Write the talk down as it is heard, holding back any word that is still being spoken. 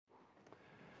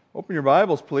Open your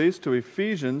Bibles, please, to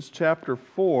Ephesians chapter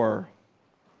 4.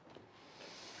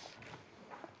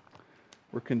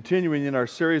 We're continuing in our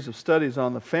series of studies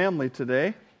on the family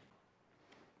today.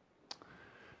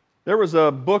 There was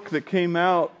a book that came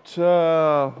out,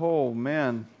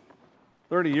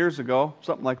 30 years ago,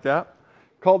 something like that,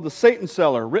 called The Satan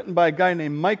Seller, written by a guy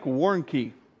named Mike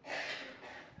Warnke.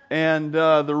 And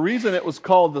the reason it was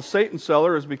called The Satan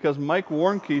Seller is because Mike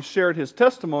Warnke shared his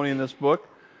testimony in this book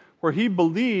where he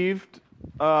believed,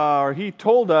 or he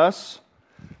told us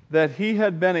that he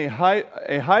had been a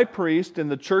high priest in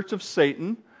the church of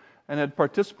Satan and had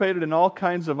participated in all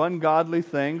kinds of ungodly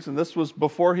things, and this was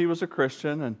before he was a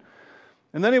Christian.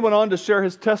 And then he went on to share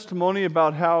his testimony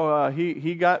about how he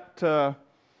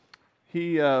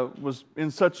was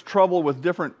in such trouble with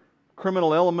different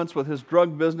criminal elements with his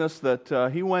drug business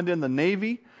that he went in the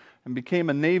Navy and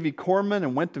became a Navy corpsman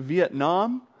and went to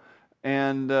Vietnam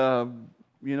and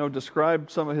described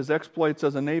some of his exploits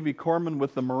as a Navy corpsman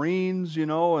with the Marines,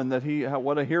 and that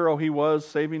what a hero he was,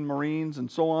 saving Marines and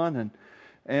so on.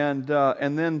 And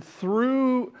then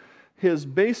through his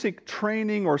basic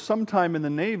training, or sometime in the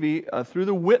Navy, through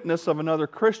the witness of another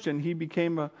Christian, he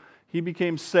became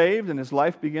saved, and his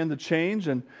life began to change.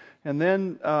 And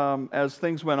then as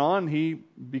things went on, he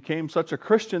became such a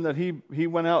Christian that he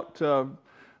went out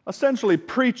essentially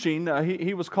preaching.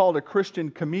 He was called a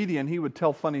Christian comedian. He would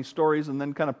tell funny stories and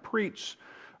then kind of preach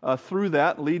through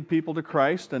that, lead people to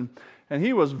Christ. And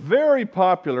he was very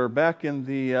popular back in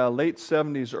the late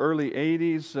 70s, early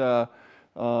 80s,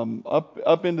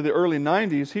 up into the early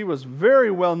 90s. He was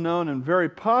very well known and very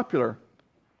popular.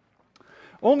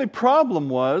 Only problem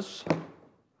was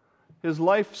his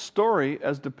life story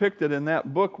as depicted in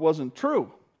that book wasn't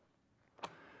true.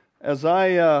 As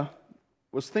I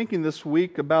was thinking this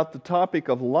week about the topic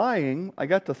of lying, I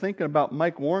got to thinking about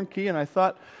Mike Warnke, and I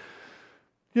thought,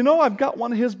 I've got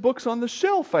one of his books on the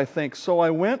shelf, I think. So I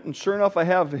went, and sure enough, I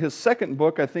have his second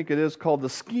book, I think it is, called The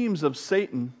Schemes of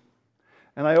Satan.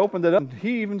 And I opened it up, and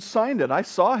he even signed it. I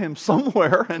saw him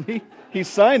somewhere, and he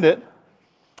signed it.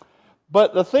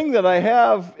 But the thing that I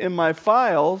have in my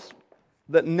files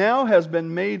that now has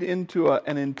been made into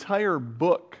an entire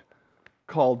book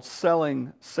called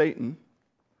Selling Satan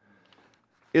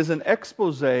is an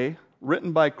expose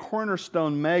written by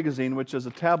Cornerstone Magazine, which is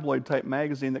a tabloid-type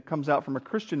magazine that comes out from a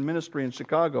Christian ministry in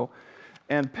Chicago.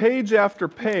 And page after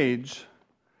page,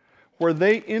 where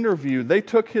they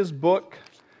took his book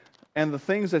and the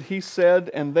things that he said,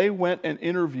 and they went and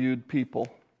interviewed people.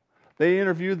 They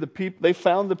interviewed the people, they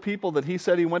found the people that he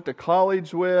said he went to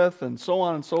college with, and so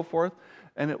on and so forth,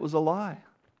 and it was a lie.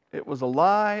 It was a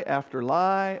lie after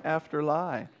lie after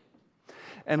lie.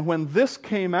 And when this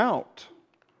came out,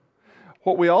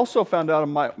 what we also found out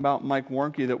about Mike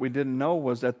Warnke that we didn't know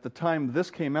was at the time this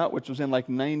came out, which was in like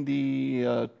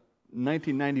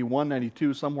 1991,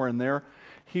 92, somewhere in there,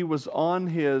 he was on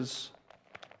his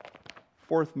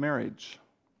fourth marriage.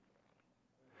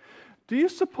 Do you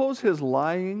suppose his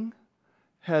lying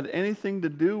had anything to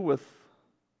do with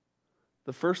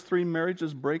the first three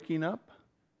marriages breaking up?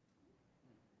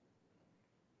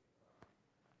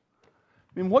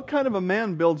 I mean, what kind of a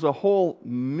man builds a whole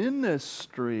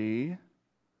ministry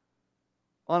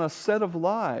on a set of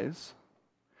lies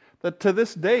that to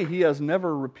this day he has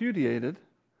never repudiated?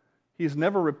 He's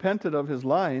never repented of his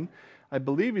lying. I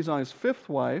believe he's on his fifth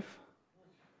wife.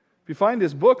 If you find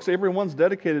his books, everyone's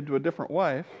dedicated to a different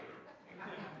wife.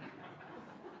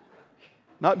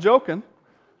 Not joking.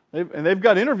 They've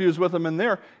got interviews with him in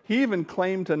there. He even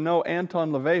claimed to know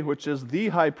Anton LaVey, which is the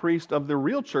high priest of the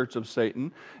real church of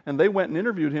Satan, and they went and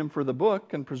interviewed him for the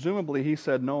book, and presumably he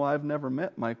said, "No, I've never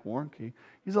met Mike Warnke."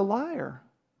 He's a liar.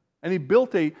 And he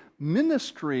built a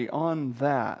ministry on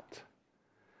that.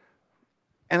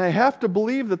 And I have to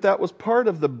believe that that was part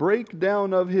of the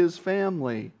breakdown of his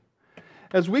family.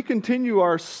 As we continue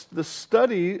the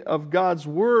study of God's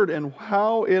Word and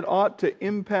how it ought to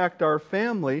impact our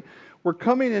family, we're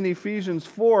coming in Ephesians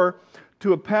 4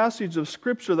 to a passage of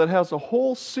Scripture that has a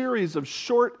whole series of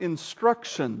short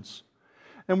instructions.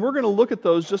 And we're going to look at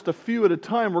those just a few at a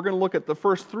time. We're going to look at the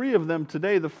first three of them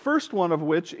today, the first one of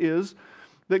which is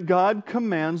that God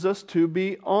commands us to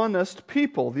be honest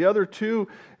people. The other two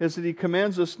is that He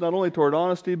commands us not only toward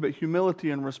honesty, but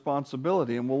humility and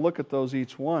responsibility. And we'll look at those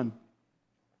each one.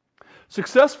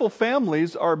 Successful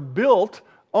families are built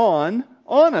on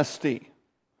honesty.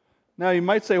 Now you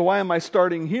might say, why am I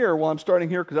starting here? Well, I'm starting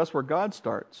here because that's where God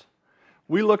starts.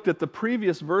 We looked at the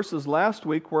previous verses last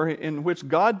week in which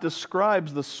God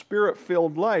describes the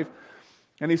Spirit-filled life.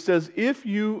 And he says, if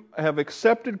you have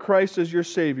accepted Christ as your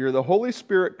Savior, the Holy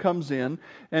Spirit comes in,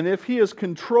 and if He is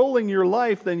controlling your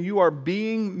life, then you are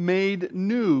being made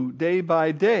new day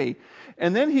by day.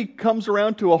 And then he comes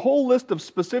around to a whole list of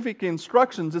specific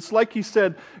instructions. It's like he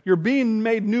said, you're being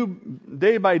made new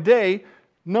day by day.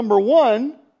 Number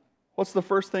one, what's the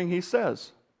first thing he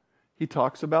says? He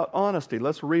talks about honesty.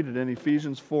 Let's read it in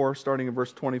Ephesians 4, starting in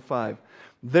verse 25.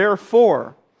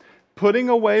 Therefore, putting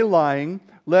away lying,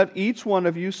 let each one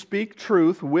of you speak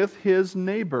truth with his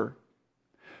neighbor,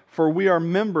 for we are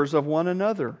members of one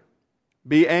another.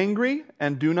 Be angry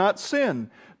and do not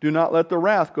sin. Do not let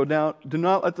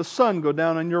the sun go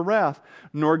down on your wrath,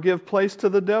 nor give place to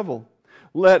the devil.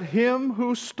 Let him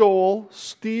who stole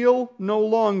steal no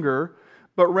longer,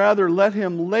 but rather let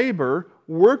him labor,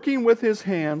 working with his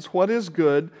hands what is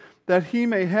good, that he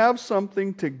may have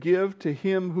something to give to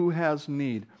him who has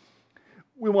need.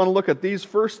 We want to look at these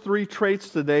first three traits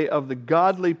today of the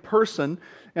godly person,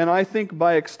 and I think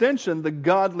by extension, the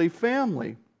godly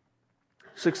family.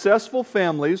 Successful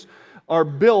families are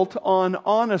built on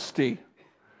honesty.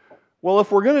 Well,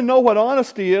 if we're going to know what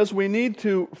honesty is, we need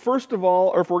to, first of all,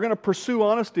 or if we're going to pursue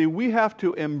honesty, we have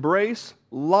to embrace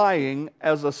lying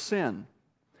as a sin.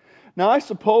 Now, I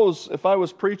suppose if I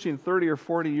was preaching 30 or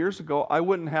 40 years ago, I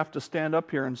wouldn't have to stand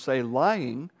up here and say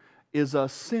lying is a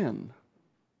sin.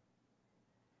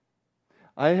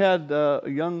 I had a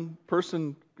young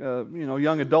person,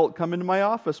 young adult come into my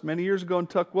office many years ago in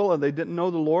Tukwila. They didn't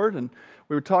know the Lord, and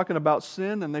we were talking about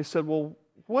sin, and they said, well,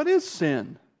 what is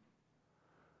sin?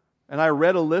 And I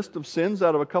read a list of sins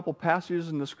out of a couple passages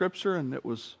in the Scripture, and it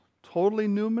was totally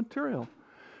new material.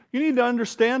 You need to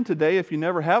understand today, if you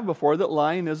never have before, that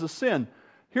lying is a sin.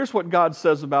 Here's what God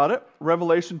says about it.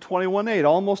 Revelation 21:8,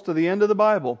 almost to the end of the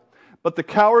Bible. But the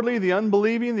cowardly, the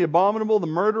unbelieving, the abominable, the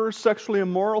murderers, sexually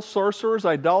immoral, sorcerers,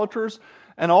 idolaters,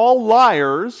 and all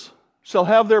liars shall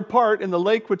have their part in the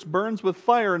lake which burns with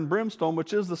fire and brimstone,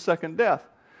 which is the second death.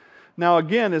 Now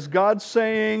again, is God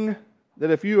saying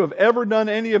that if you have ever done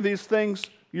any of these things,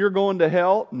 you're going to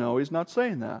hell? No, He's not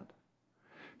saying that.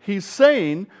 He's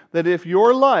saying that if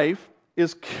your life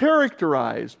is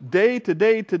characterized day to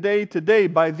day to day to day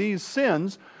by these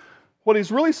sins, what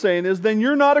He's really saying is then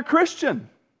you're not a Christian.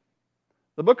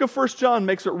 The book of 1 John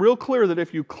makes it real clear that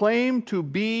if you claim to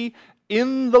be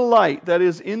in the light, that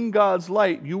is, in God's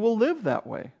light, you will live that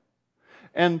way.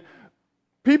 And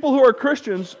people who are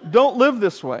Christians don't live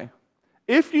this way.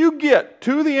 If you get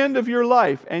to the end of your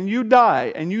life and you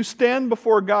die and you stand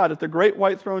before God at the great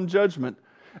white throne judgment,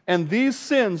 and these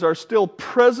sins are still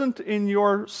present in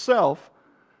yourself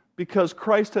because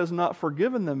Christ has not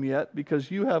forgiven them yet, because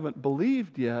you haven't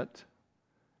believed yet,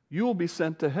 you will be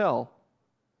sent to hell.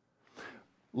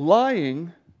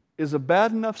 Lying is a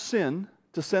bad enough sin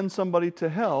to send somebody to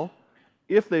hell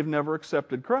if they've never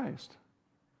accepted Christ.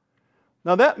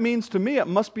 Now that means to me it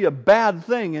must be a bad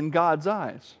thing in God's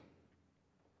eyes.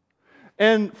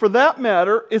 And for that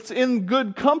matter, it's in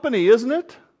good company, isn't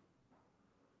it?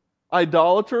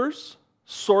 Idolaters,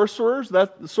 sorcerers,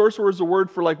 sorcerer is a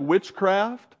word for like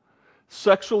witchcraft,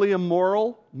 sexually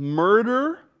immoral,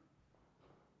 murder.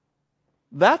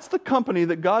 That's the company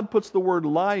that God puts the word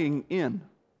lying in.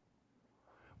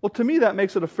 Well, to me, that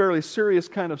makes it a fairly serious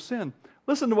kind of sin.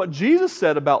 Listen to what Jesus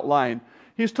said about lying.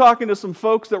 He's talking to some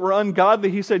folks that were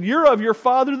ungodly. He said, you're of your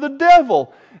father the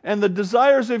devil, and the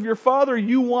desires of your father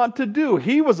you want to do.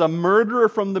 He was a murderer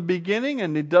from the beginning,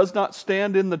 and he does not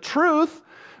stand in the truth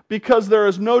because there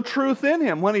is no truth in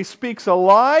him. When he speaks a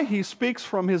lie, he speaks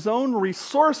from his own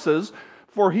resources,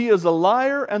 for he is a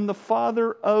liar and the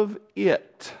father of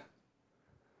it.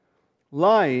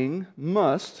 Lying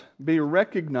must be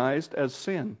recognized as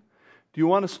sin. Do you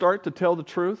want to start to tell the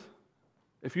truth?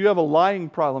 If you have a lying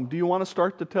problem, do you want to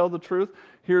start to tell the truth?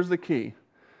 Here's the key.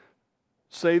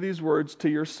 Say these words to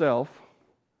yourself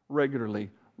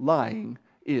regularly. Lying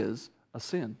is a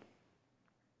sin.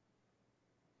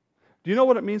 Do you know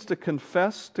what it means to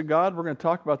confess to God? We're going to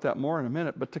talk about that more in a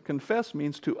minute. But to confess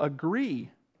means to agree.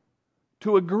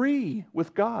 To agree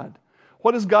with God.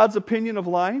 What is God's opinion of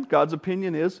lying? God's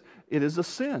opinion is, it is a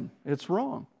sin. It's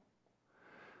wrong.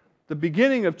 The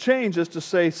beginning of change is to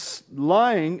say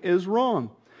lying is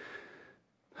wrong.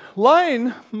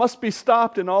 Lying must be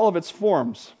stopped in all of its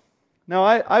forms. Now,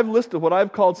 I've listed what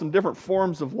I've called some different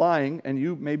forms of lying, and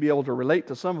you may be able to relate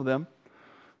to some of them.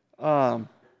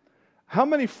 How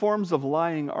many forms of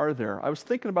lying are there? I was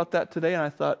thinking about that today, and I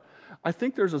thought, I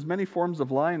think there's as many forms of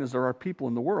lying as there are people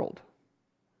in the world.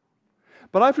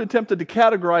 But I've attempted to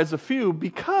categorize a few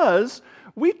because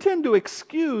we tend to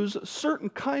excuse certain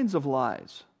kinds of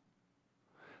lies.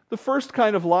 The first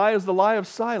kind of lie is the lie of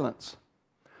silence.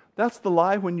 That's the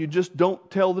lie when you just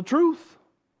don't tell the truth.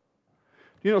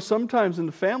 You know, sometimes in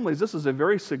the families, this is a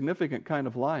very significant kind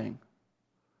of lying.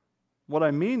 What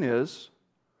I mean is,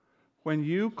 when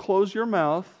you close your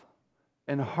mouth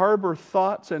and harbor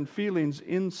thoughts and feelings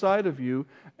inside of you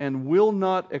and will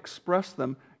not express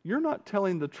them, you're not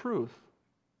telling the truth.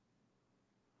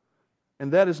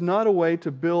 And that is not a way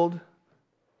to build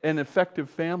an effective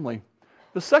family.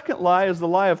 The second lie is the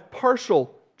lie of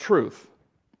partial truth.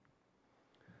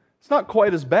 It's not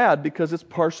quite as bad because it's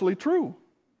partially true.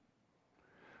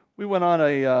 We went on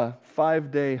a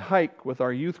 5-day hike with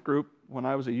our youth group when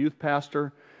I was a youth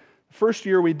pastor. The first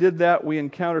year we did that, we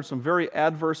encountered some very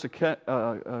adverse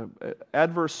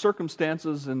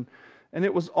circumstances, and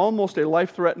it was almost a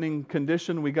life-threatening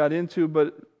condition we got into,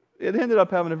 but it ended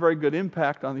up having a very good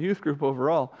impact on the youth group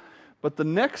overall. But the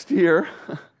next year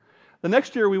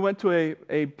we went to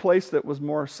a place that was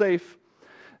more safe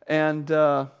and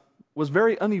was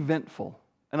very uneventful.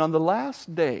 And on the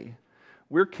last day,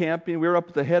 we're camping. We're up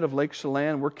at the head of Lake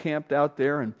Chelan. We're camped out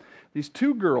there, and these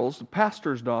two girls, the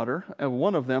pastor's daughter, and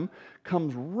one of them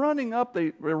comes running up.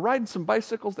 They were riding some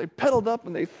bicycles. They pedaled up,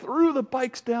 and they threw the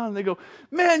bikes down, and they go,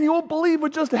 "Man, you won't believe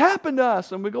what just happened to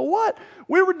us." And we go, "What?"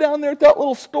 We were down there at that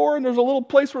little store, and there's a little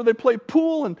place where they play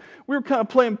pool, and we were kind of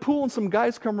playing pool, and some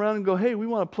guys come around and go, "Hey, we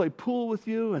want to play pool with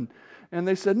you." And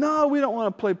they said, "No, we don't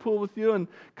want to play pool with you," and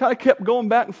kind of kept going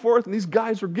back and forth, and these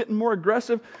guys were getting more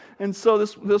aggressive. And so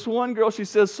this one girl, she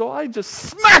says, "So I just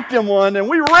smacked him one, and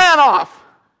we ran off."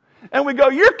 And we go,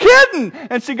 "You're kidding!"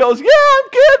 And she goes, "Yeah, I'm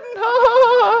kidding." Ha,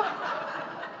 ha,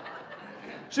 ha.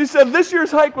 She said, "This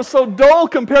year's hike was so dull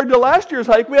compared to last year's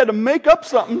hike, we had to make up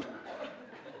something.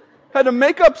 To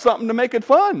make it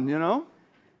fun, you know."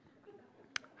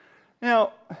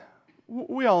 Now,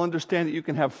 we all understand that you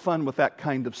can have fun with that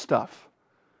kind of stuff.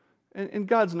 And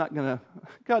God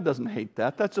doesn't hate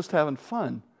that. That's just having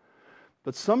fun.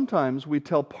 But sometimes we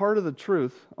tell part of the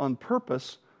truth on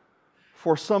purpose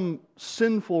for some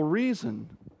sinful reason.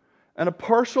 And a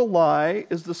partial lie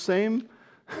is the same.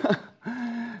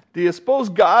 Do you suppose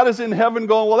God is in heaven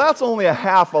going, "Well, that's only a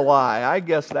half a lie. I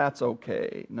guess that's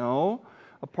okay"? No.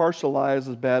 A partial lie is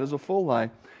as bad as a full lie.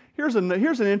 Here's an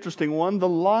interesting one. The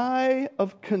lie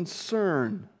of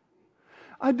concern.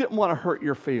 I didn't want to hurt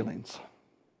your feelings.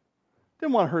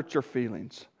 Didn't want to hurt your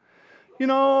feelings. You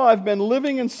know, I've been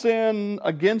living in sin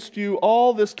against you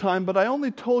all this time, but I only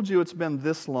told you it's been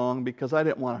this long because I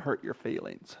didn't want to hurt your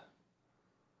feelings.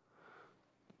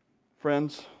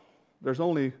 Friends, there's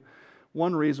only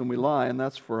one reason we lie, and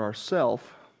that's for ourselves.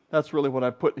 That's really what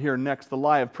I put here next, the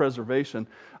lie of preservation.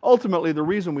 Ultimately, the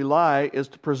reason we lie is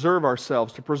to preserve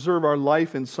ourselves, to preserve our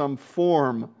life in some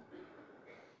form.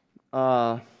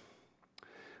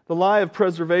 The lie of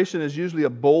preservation is usually a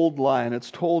bold lie, and it's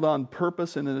told on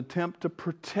purpose in an attempt to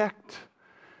protect.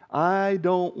 I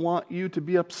don't want you to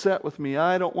be upset with me.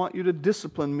 I don't want you to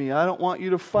discipline me. I don't want you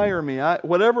to fire me.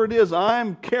 Whatever it is,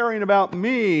 I'm caring about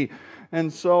me,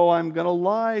 and so I'm going to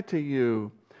lie to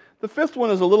you. The fifth one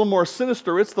is a little more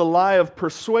sinister. It's the lie of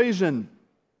persuasion.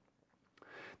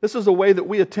 This is a way that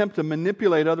we attempt to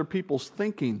manipulate other people's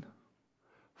thinking.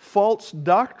 False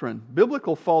doctrine,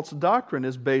 biblical false doctrine,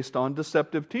 is based on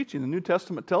deceptive teaching. The New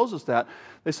Testament tells us that.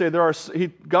 They say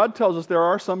God tells us there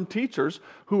are some teachers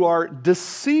who are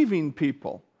deceiving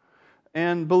people.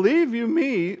 And believe you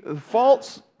me,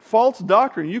 false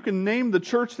doctrine, you can name the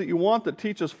church that you want that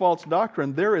teaches false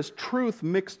doctrine. There is truth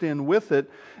mixed in with it,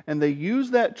 and they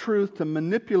use that truth to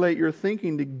manipulate your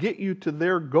thinking to get you to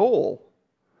their goal.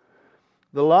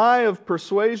 The lie of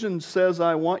persuasion says,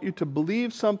 I want you to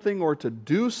believe something or to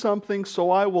do something, so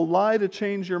I will lie to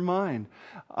change your mind.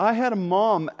 I had a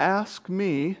mom ask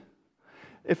me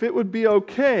if it would be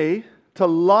okay to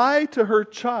lie to her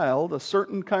child, a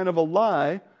certain kind of a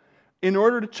lie, in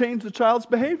order to change the child's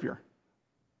behavior.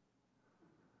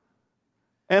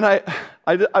 And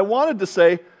I wanted to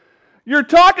say, "You're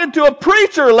talking to a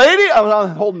preacher, lady." I'm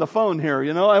holding the phone here,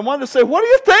 you know. I wanted to say, "What are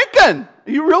you thinking?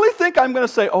 You really think I'm going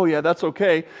to say, 'Oh yeah, that's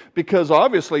okay,' because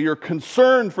obviously you're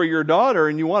concerned for your daughter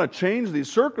and you want to change these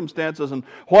circumstances and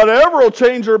whatever will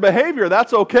change her behavior,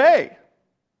 that's okay."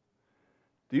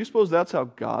 Do you suppose that's how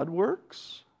God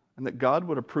works? And that God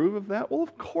would approve of that? Well,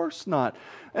 of course not.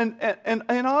 And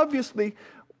obviously,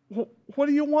 what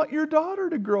do you want your daughter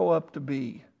to grow up to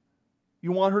be?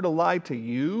 You want her to lie to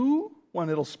you when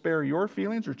it'll spare your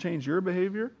feelings or change your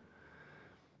behavior?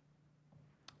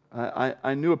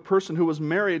 I knew a person who was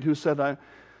married who said,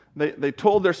 they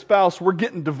told their spouse, "We're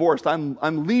getting divorced,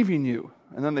 I'm leaving you."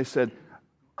 And then they said,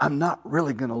 "I'm not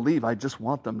really going to leave, I just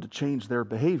want them to change their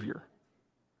behavior."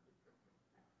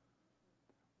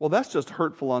 Well, that's just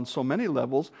hurtful on so many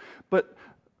levels, but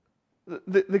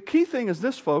The key thing is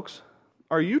this, folks.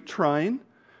 Are you trying?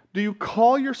 Do you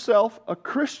call yourself a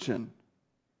Christian?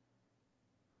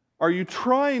 Are you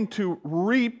trying to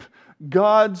reap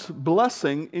God's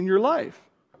blessing in your life?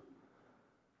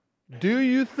 Do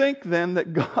you think then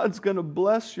that God's going to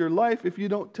bless your life if you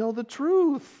don't tell the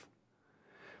truth?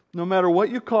 No matter what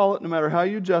you call it, no matter how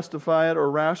you justify it or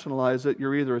rationalize it,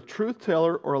 you're either a truth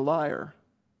teller or a liar.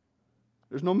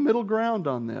 There's no middle ground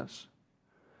on this.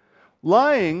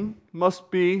 Lying must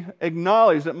be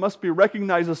acknowledged. It must be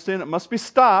recognized as sin. It must be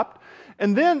stopped.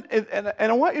 And then, and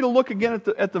I want you to look again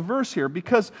at the verse here,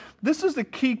 because this is the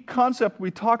key concept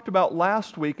we talked about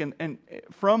last week and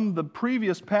from the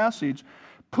previous passage.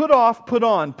 Put off, put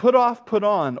on, put off, put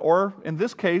on. Or in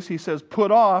this case, he says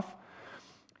put off.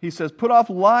 He says put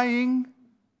off lying,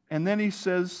 and then he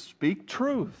says speak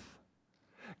truth.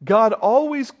 God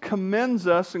always commends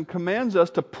us and commands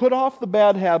us to put off the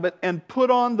bad habit and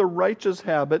put on the righteous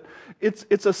habit.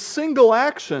 It's a single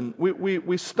action.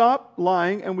 We stop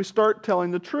lying and we start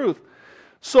telling the truth.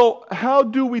 So how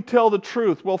do we tell the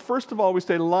truth? Well, first of all, we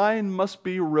say lying must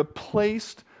be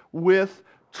replaced with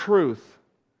truth.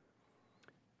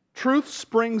 Truth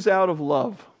springs out of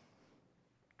love.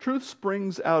 Truth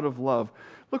springs out of love.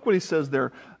 Look what he says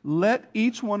there. Let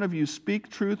each one of you speak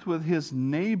truth with his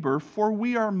neighbor, for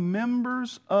we are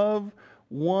members of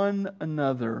one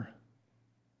another.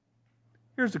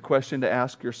 Here's a question to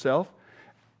ask yourself.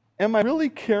 Am I really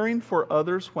caring for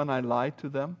others when I lie to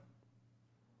them?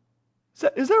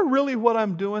 Is that really what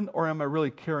I'm doing, or am I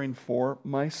really caring for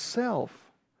myself?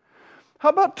 How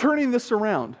about turning this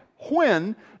around?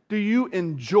 When do you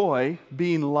enjoy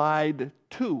being lied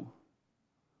to?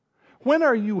 When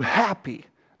are you happy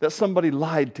that somebody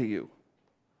lied to you?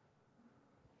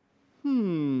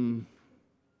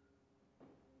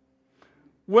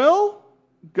 Well,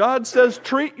 God says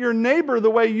treat your neighbor the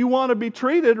way you want to be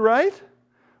treated, right?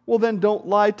 Well, then don't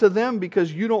lie to them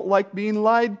because you don't like being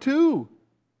lied to.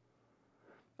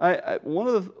 One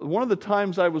of the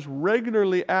times I was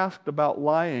regularly asked about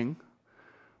lying,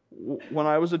 when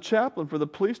I was a chaplain for the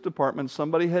police department,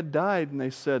 somebody had died and they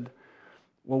said,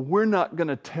 well, we're not going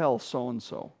to tell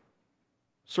so-and-so,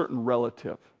 certain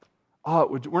relative.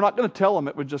 We're not going to tell them,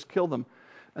 it would just kill them.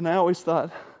 And I always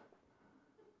thought,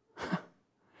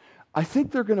 I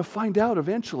think they're going to find out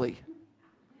eventually.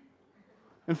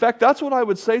 In fact, that's what I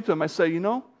would say to them. I say,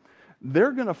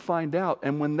 they're going to find out.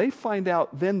 And when they find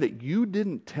out then that you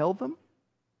didn't tell them,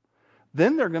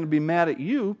 then they're going to be mad at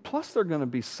you, plus they're going to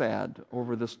be sad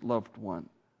over this loved one.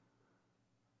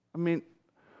 I mean,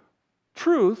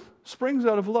 truth springs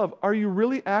out of love. Are you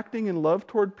really acting in love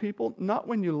toward people? Not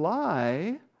when you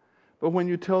lie, but when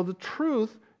you tell the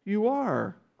truth, you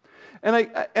are. And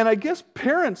I guess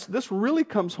parents, this really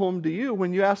comes home to you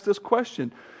when you ask this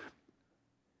question.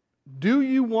 Do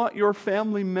you want your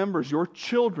family members, your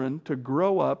children, to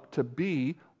grow up to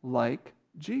be like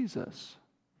Jesus?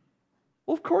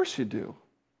 Well, of course you do.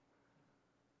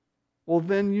 Well,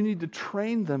 then you need to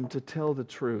train them to tell the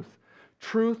truth.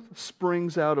 Truth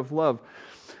springs out of love.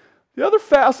 The other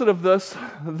facet of this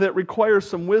that requires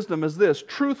some wisdom is this.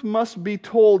 Truth must be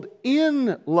told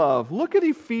in love. Look at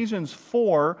Ephesians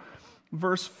 4,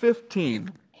 verse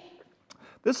 15.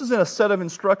 This is in a set of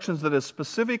instructions that is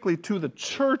specifically to the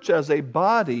church as a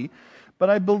body, but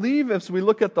I believe as we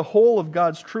look at the whole of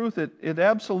God's truth, it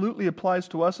absolutely applies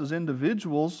to us as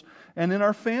individuals and in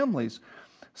our families.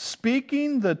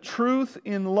 Speaking the truth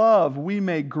in love, we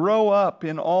may grow up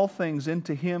in all things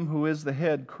into Him who is the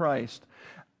head, Christ.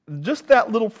 Just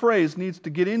that little phrase needs to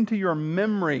get into your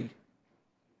memory.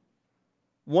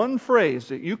 One phrase.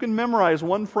 You can memorize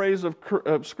one phrase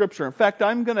of Scripture. In fact,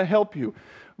 I'm going to help you.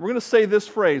 We're going to say this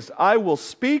phrase, I will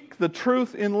speak the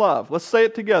truth in love. Let's say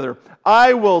it together.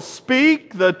 I will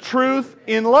speak the truth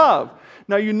in love.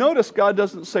 Now you notice God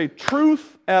doesn't say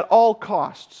truth at all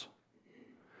costs.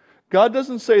 God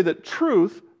doesn't say that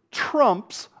truth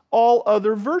trumps all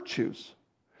other virtues.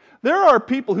 There are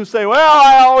people who say, well,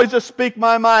 I always just speak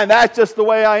my mind. That's just the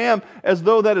way I am, as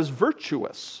though that is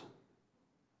virtuous.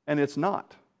 And it's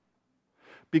not.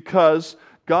 Because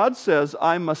God says,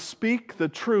 I must speak the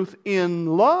truth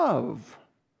in love.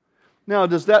 Now,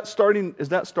 is that starting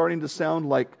to sound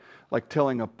like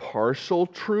telling a partial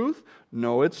truth?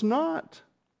 No, it's not.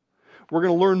 We're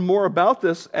going to learn more about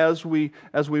this as we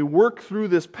work through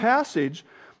this passage.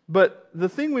 But the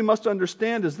thing we must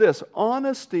understand is this.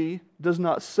 Honesty does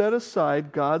not set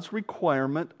aside God's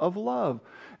requirement of love.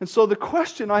 And so the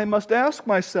question I must ask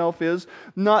myself is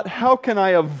not how can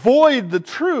I avoid the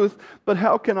truth, but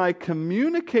how can I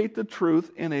communicate the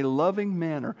truth in a loving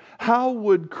manner? How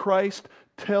would Christ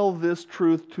tell this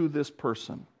truth to this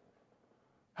person?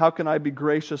 How can I be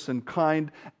gracious and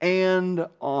kind and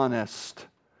honest?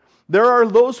 There are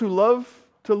those who love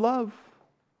to love,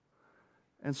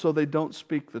 and so they don't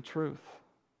speak the truth.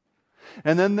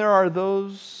 And then there are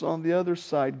those on the other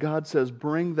side. God says,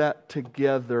 bring that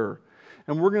together.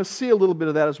 And we're going to see a little bit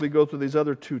of that as we go through these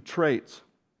other two traits.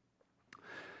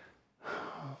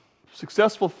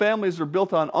 Successful families are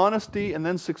built on honesty, and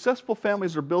then successful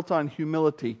families are built on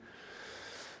humility.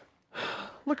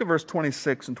 Look at verse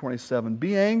 26 and 27.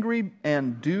 Be angry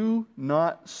and do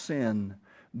not sin.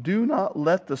 Do not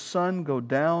let the sun go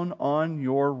down on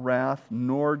your wrath,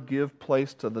 nor give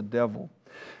place to the devil.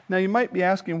 Now you might be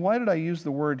asking, why did I use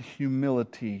the word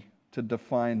humility to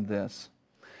define this?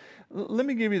 Let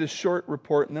me give you the short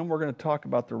report, and then we're going to talk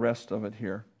about the rest of it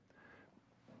here.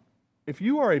 If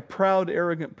you are a proud,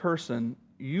 arrogant person,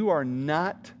 you are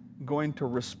not going to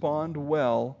respond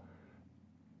well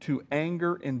to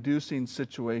anger-inducing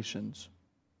situations.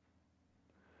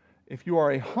 If you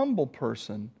are a humble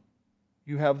person,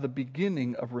 you have the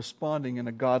beginning of responding in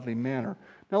a godly manner.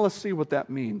 Now let's see what that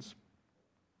means.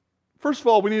 First of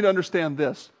all, we need to understand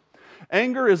this.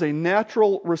 Anger is a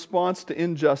natural response to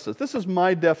injustice. This is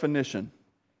my definition.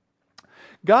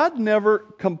 God never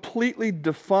completely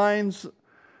defines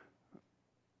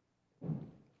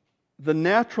the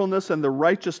naturalness and the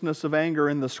righteousness of anger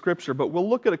in the Scripture, but we'll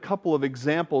look at a couple of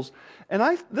examples.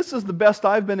 And this is the best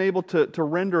I've been able to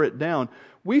render it down.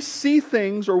 We see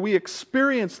things or we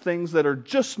experience things that are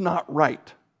just not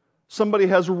right. Somebody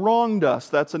has wronged us,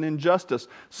 that's an injustice.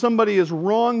 Somebody is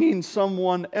wronging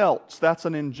someone else, that's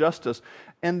an injustice.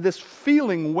 And this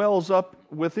feeling wells up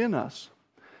within us.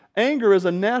 Anger is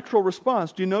a natural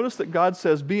response. Do you notice that God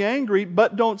says, be angry,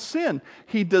 but don't sin?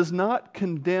 He does not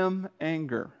condemn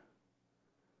anger.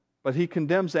 But He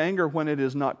condemns anger when it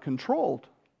is not controlled.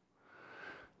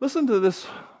 Listen to this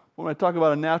when I talk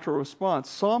about a natural response.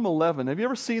 Psalm 11. Have you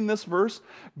ever seen this verse?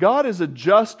 God is a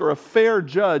just or a fair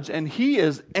judge, and He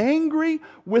is angry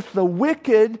with the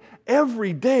wicked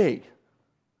every day.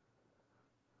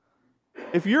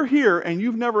 If you're here and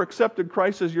you've never accepted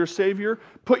Christ as your Savior,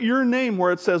 put your name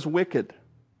where it says wicked.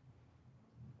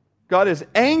 God is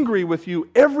angry with you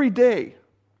every day.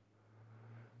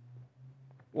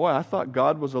 Boy, I thought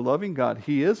God was a loving God.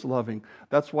 He is loving.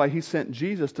 That's why He sent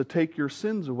Jesus to take your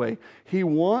sins away. He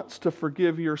wants to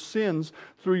forgive your sins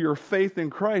through your faith in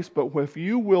Christ, but if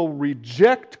you will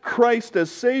reject Christ as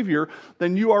Savior,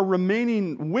 then you are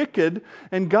remaining wicked,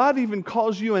 and God even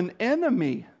calls you an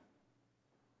enemy.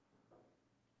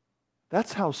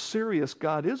 That's how serious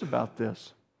God is about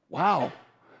this. Wow.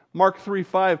 Mark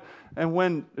 3:5, and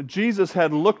when Jesus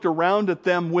had looked around at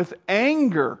them with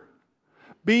anger,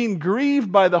 being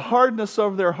grieved by the hardness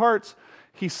of their hearts,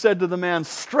 He said to the man,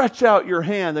 stretch out your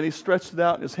hand. And he stretched it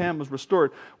out and his hand was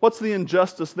restored. What's the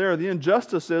injustice there? The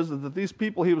injustice is that these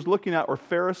people He was looking at were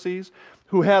Pharisees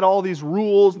who had all these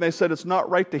rules, and they said it's not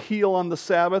right to heal on the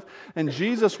Sabbath. And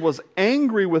Jesus was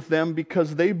angry with them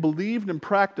because they believed and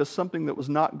practiced something that was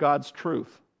not God's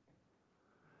truth.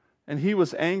 And He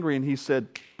was angry and He said,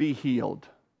 be healed.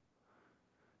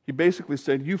 He basically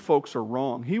said, you folks are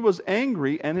wrong. He was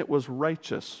angry and it was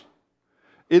righteous.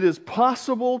 It is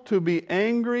possible to be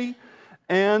angry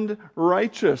and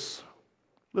righteous.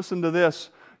 Listen to this.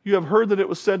 You have heard that it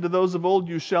was said to those of old,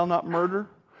 you shall not murder,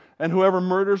 and whoever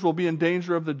murders will be in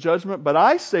danger of the judgment. But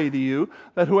I say to you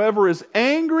that whoever is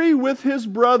angry with his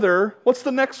brother, what's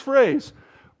the next phrase?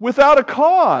 Without a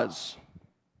cause,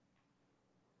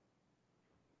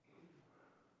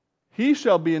 he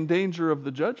shall be in danger of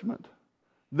the judgment.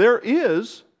 There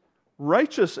is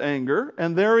righteous anger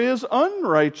and there is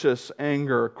unrighteous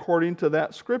anger according to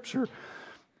that Scripture.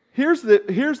 Here's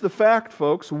the fact,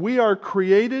 folks. We are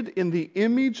created in the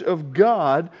image of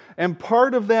God, and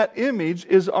part of that image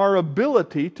is our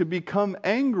ability to become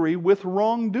angry with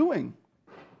wrongdoing.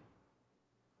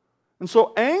 And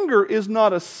so anger is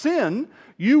not a sin.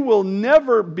 You will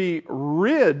never be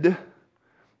rid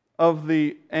of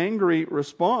the angry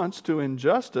response to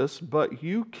injustice, but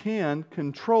you can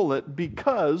control it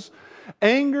because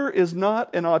anger is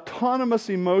not an autonomous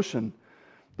emotion.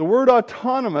 The word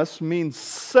autonomous means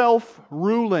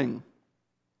self-ruling.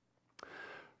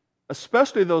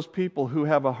 Especially those people who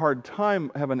have a hard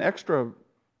time, have an extra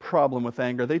problem with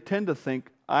anger, they tend to think,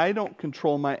 I don't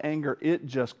control my anger, it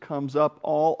just comes up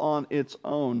all on its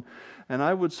own. And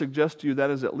I would suggest to you that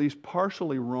is at least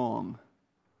partially wrong.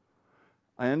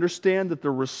 I understand that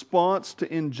the response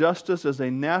to injustice is a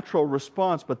natural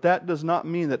response, but that does not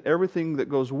mean that everything that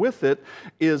goes with it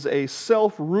is a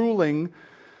self-ruling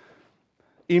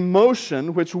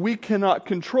emotion which we cannot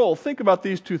control. Think about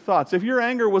these two thoughts. If your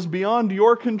anger was beyond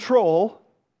your control,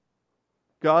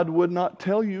 God would not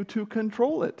tell you to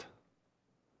control it.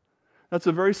 That's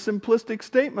a very simplistic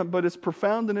statement, but it's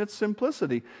profound in its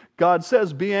simplicity. God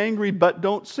says, be angry, but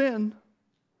don't sin.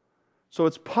 So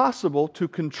it's possible to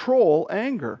control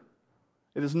anger.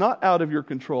 It is not out of your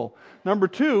control. Number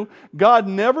two, God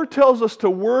never tells us to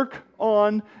work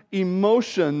on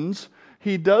emotions.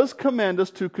 He does command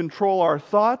us to control our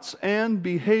thoughts and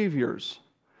behaviors.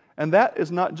 And that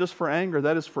is not just for anger,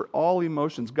 that is for all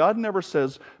emotions. God never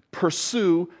says,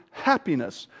 pursue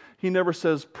happiness. He never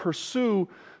says, pursue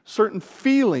certain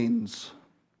feelings.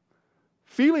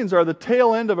 Feelings are the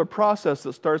tail end of a process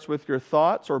that starts with your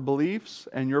thoughts or beliefs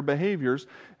and your behaviors,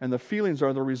 and the feelings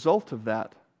are the result of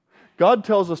that. God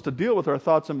tells us to deal with our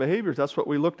thoughts and behaviors. That's what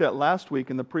we looked at last week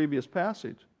in the previous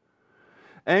passage.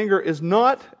 Anger is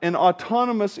not an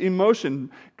autonomous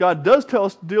emotion. God does tell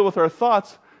us to deal with our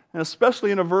thoughts, and especially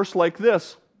in a verse like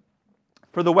this.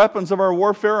 For the weapons of our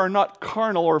warfare are not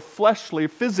carnal or fleshly,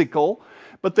 physical,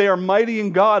 but they are mighty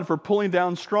in God for pulling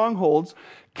down strongholds,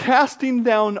 casting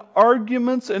down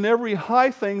arguments and every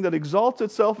high thing that exalts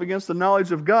itself against the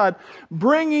knowledge of God,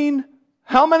 bringing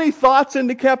how many thoughts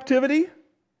into captivity?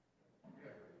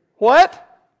 What?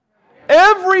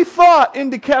 Every thought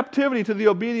into captivity to the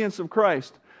obedience of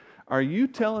Christ. Are you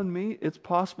telling me it's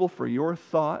possible for your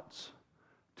thoughts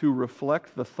to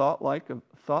reflect the thought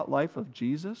life of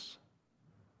Jesus?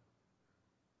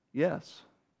 Yes.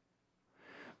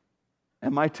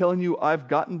 Am I telling you I've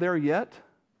gotten there yet?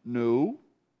 No.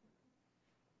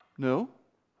 No.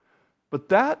 But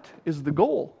that is the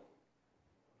goal.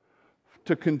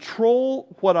 To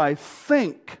control what I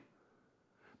think.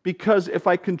 Because if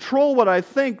I control what I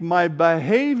think, my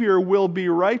behavior will be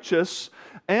righteous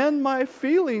and my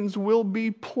feelings will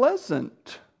be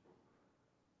pleasant.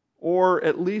 Or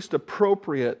at least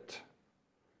appropriate.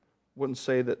 Wouldn't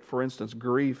say that, for instance,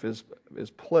 grief is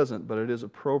pleasant, but it is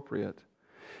appropriate.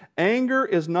 Anger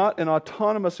is not an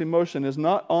autonomous emotion, is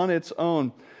not on its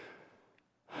own.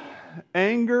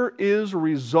 Anger is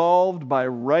resolved by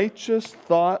righteous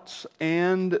thoughts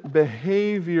and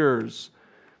behaviors.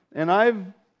 And I've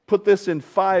put this in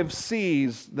 5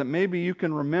 C's that maybe you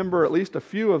can remember at least a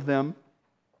few of them.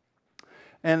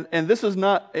 And this is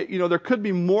not, there could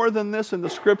be more than this in the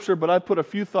Scripture, but I put a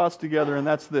few thoughts together, and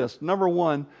that's this. Number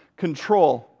 1,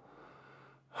 control.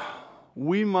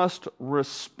 We must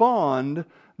respond,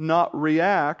 not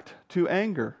react to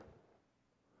anger.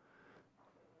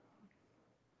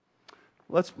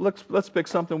 Let's pick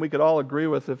something we could all agree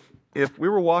with. If we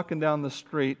were walking down the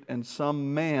street and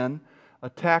some man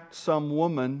attacked some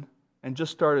woman and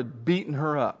just started beating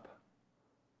her up.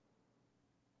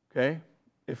 Okay?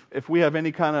 If we have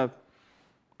any kind of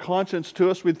conscience to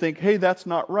us, we'd think, hey, that's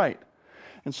not right.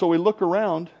 And so we look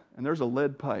around and there's a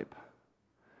lead pipe.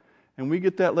 And we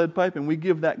get that lead pipe and we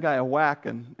give that guy a whack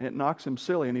and it knocks him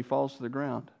silly and he falls to the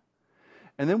ground.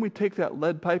 And then we take that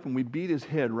lead pipe and we beat his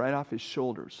head right off his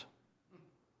shoulders.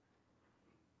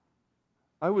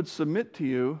 I would submit to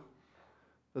you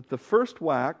that the first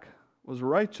whack was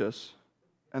righteous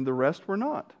and the rest were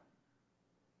not.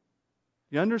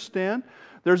 You understand?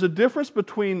 There's a difference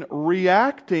between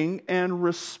reacting and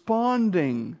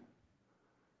responding.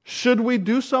 Should we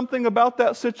do something about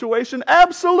that situation?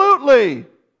 Absolutely!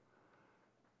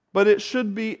 But it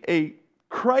should be a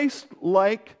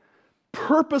Christ-like,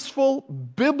 purposeful,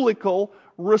 biblical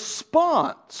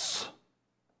response.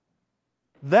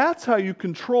 That's how you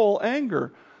control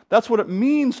anger. That's what it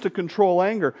means to control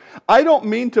anger. I don't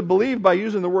mean to believe by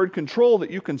using the word control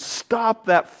that you can stop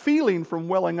that feeling from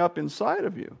welling up inside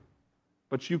of you.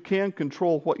 But you can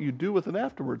control what you do with it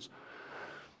afterwards.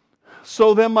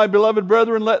 So then, my beloved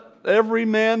brethren, let every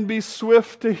man be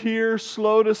swift to hear,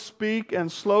 slow to speak,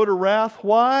 and slow to wrath.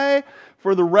 Why?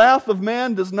 For the wrath of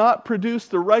man does not produce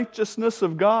the righteousness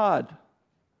of God.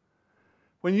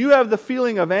 When you have the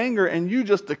feeling of anger and you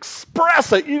just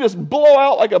express it, you just blow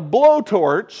out like a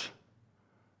blowtorch,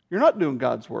 you're not doing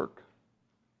God's work.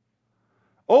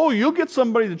 Oh, you'll get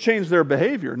somebody to change their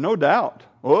behavior, no doubt.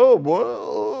 Oh,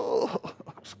 well,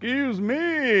 excuse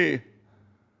me.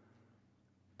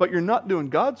 But you're not doing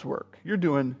God's work. You're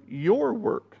doing your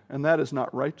work, and that is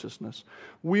not righteousness.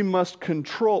 We must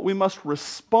control, we must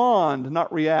respond,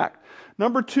 not react.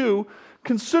 Number 2,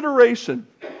 consideration.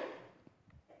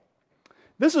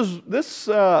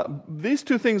 These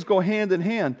two things go hand in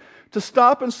hand. To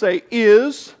stop and say,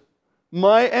 is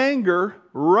my anger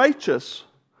righteous?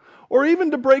 Or even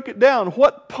to break it down,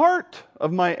 what part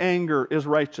of my anger is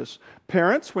righteous?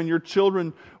 Parents, when your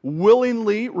children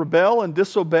willingly rebel and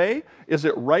disobey, is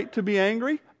it right to be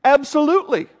angry?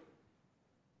 Absolutely.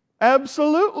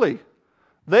 Absolutely.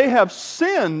 They have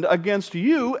sinned against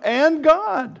you and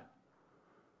God.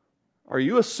 Are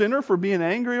you a sinner for being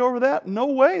angry over that? No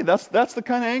way. That's the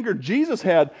kind of anger Jesus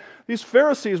had. These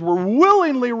Pharisees were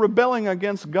willingly rebelling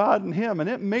against God and Him, and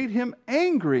it made Him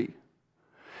angry.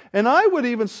 And I would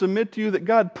even submit to you that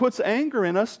God puts anger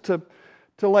in us to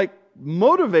like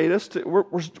motivate us to,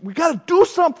 we got to do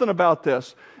something about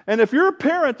this. And if you're a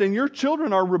parent and your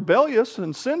children are rebellious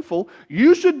and sinful,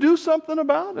 you should do something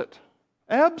about it.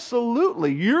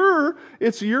 Absolutely.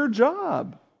 It's your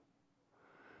job.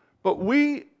 But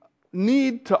we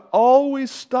need to always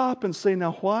stop and say,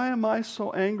 now why am I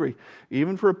so angry?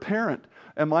 Even for a parent,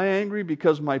 am I angry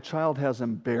because my child has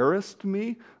embarrassed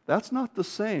me? That's not the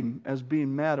same as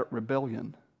being mad at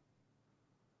rebellion.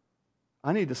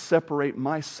 I need to separate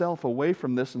myself away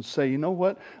from this and say, you know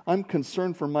what? I'm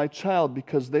concerned for my child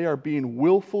because they are being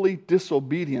willfully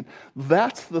disobedient.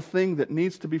 That's the thing that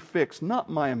needs to be fixed, not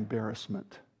my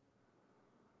embarrassment.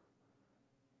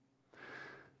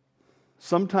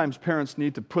 Sometimes parents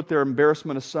need to put their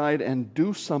embarrassment aside and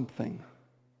do something.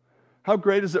 How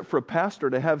great is it for a pastor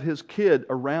to have his kid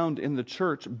around in the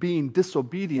church being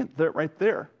disobedient right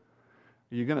there?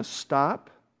 Are you going to stop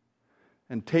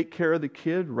and take care of the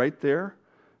kid right there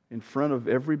in front of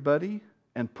everybody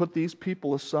and put these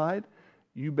people aside?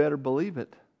 You better believe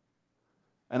it.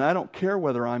 And I don't care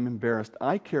whether I'm embarrassed.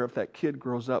 I care if that kid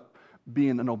grows up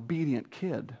being an obedient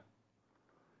kid.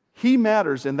 He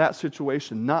matters in that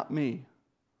situation, not me.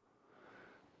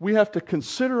 We have to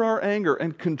consider our anger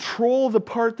and control the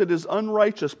part that is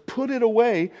unrighteous, put it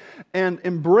away, and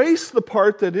embrace the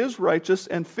part that is righteous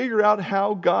and figure out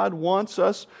how God wants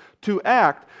us to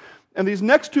act. And these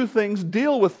next two things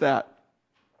deal with that.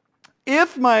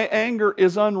 If my anger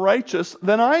is unrighteous,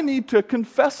 then I need to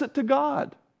confess it to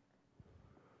God.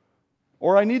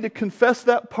 Or I need to confess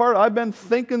that part. I've been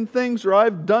thinking things or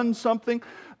I've done something,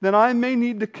 then I may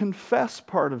need to confess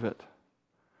part of it.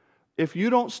 If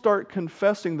you don't start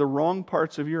confessing the wrong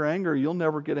parts of your anger, you'll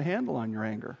never get a handle on your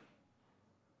anger.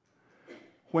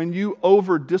 When you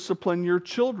over-discipline your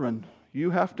children, you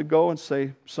have to go and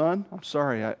say, son, I'm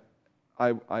sorry,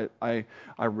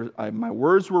 my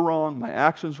words were wrong, my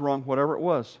actions were wrong, whatever it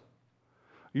was.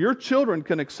 Your children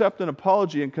can accept an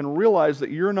apology and can realize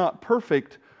that you're not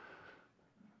perfect,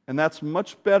 and that's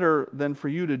much better than for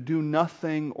you to do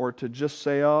nothing or to just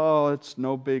say, oh, it's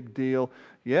no big deal.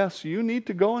 Yes, you need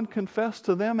to go and confess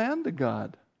to them and to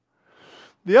God.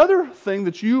 The other thing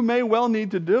that you may well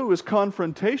need to do is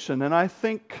confrontation, and I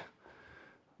think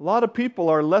a lot of people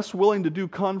are less willing to do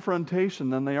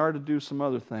confrontation than they are to do some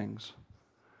other things.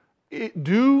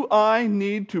 Do I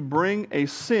need to bring a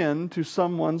sin to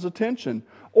someone's attention?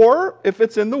 Or if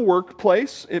it's in the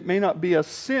workplace, it may not be a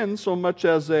sin so much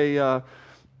as a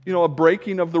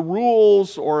breaking of the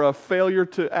rules or a failure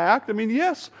to act. I mean,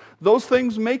 yes, those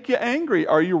things make you angry.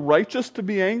 Are you righteous to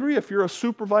be angry if you're a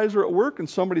supervisor at work and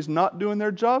somebody's not doing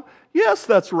their job? Yes,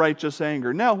 that's righteous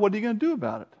anger. Now, what are you going to do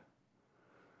about it?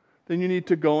 Then you need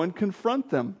to go and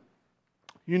confront them.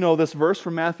 You know this verse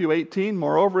from Matthew 18,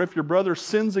 moreover, if your brother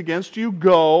sins against you,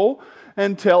 go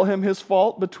and tell him his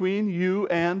fault between you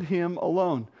and him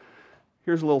alone.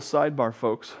 Here's a little sidebar,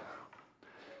 folks.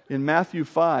 In Matthew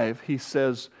 5, he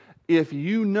says, if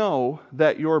you know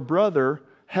that your brother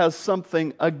has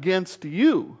something against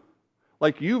you,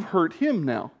 like you've hurt him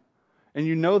now, and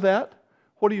you know that,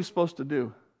 what are you supposed to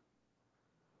do?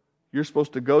 You're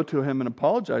supposed to go to him and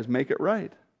apologize, make it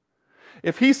right.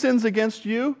 If he sins against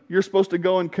you, you're supposed to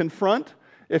go and confront.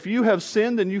 If you have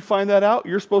sinned and you find that out,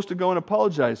 you're supposed to go and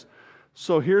apologize.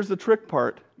 So here's the trick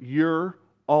part. You're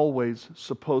always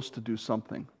supposed to do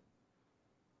something.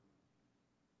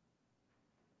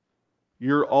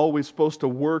 You're always supposed to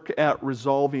work at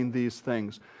resolving these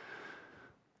things.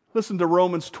 Listen to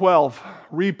Romans 12.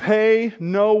 Repay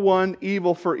no one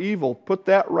evil for evil. Put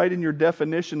that right in your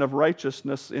definition of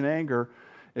righteousness in anger.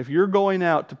 If you're going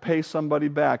out to pay somebody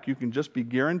back, you can just be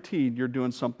guaranteed you're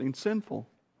doing something sinful.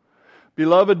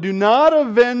 Beloved, do not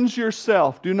avenge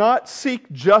yourself. Do not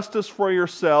seek justice for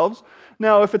yourselves.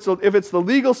 Now, if it's the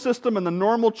legal system and the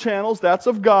normal channels, that's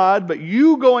of God, but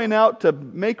you going out to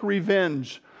make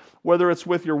revenge, whether it's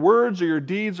with your words or your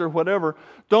deeds or whatever,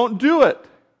 don't do it.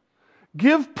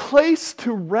 Give place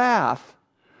to wrath.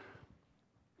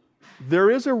 There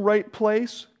is a right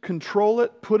place. Control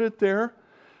it. Put it there.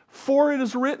 For it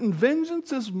is written,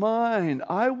 vengeance is mine.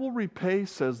 I will repay,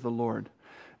 says the Lord.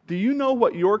 Do you know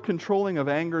what your controlling of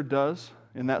anger does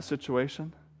in that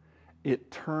situation?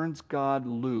 It turns God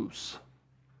loose.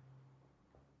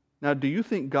 Now, do you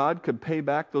think God could pay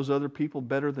back those other people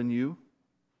better than you?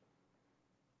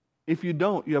 If you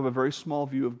don't, you have a very small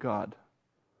view of God.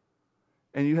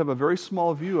 and you have a very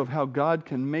small view of how God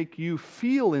can make you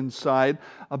feel inside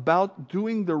about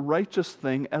doing the righteous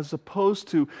thing as opposed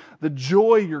to the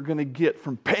joy you're going to get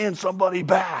from paying somebody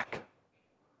back.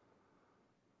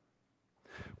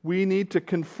 We need to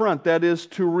confront, that is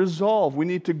to resolve. We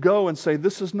need to go and say,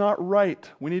 this is not right.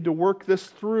 We need to work this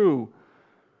through.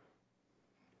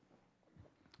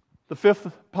 The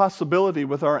fifth possibility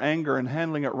with our anger and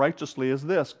handling it righteously is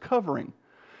this, covering.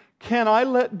 Can I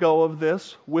let go of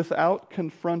this without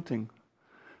confronting?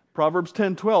 Proverbs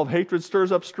 10:12, hatred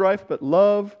stirs up strife, but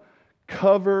love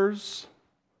covers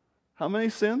how many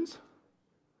sins?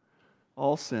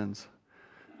 All sins.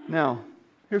 Now,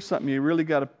 here's something you really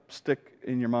got to stick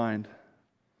in your mind.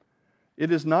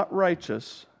 It is not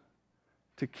righteous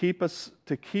to keep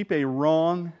a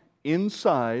wrong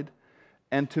inside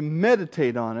and to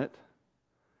meditate on it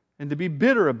and to be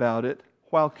bitter about it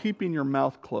while keeping your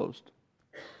mouth closed.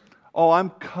 Oh, I'm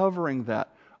covering that.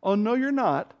 Oh, no, you're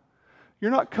not. You're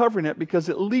not covering it because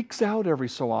it leaks out every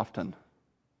so often.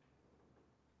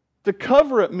 To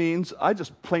cover it means I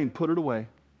just plain put it away.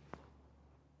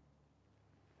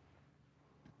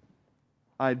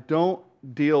 I don't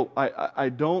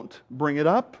bring it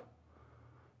up.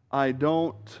 I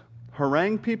don't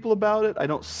harangue people about it. I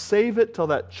don't save it till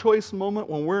that choice moment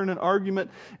when we're in an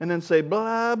argument and then say,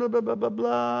 blah, blah, blah, blah, blah,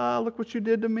 blah, look what you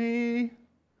did to me.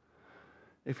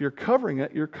 If you're covering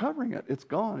it, you're covering it. It's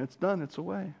gone. It's done. It's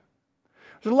away.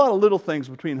 There's a lot of little things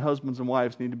between husbands and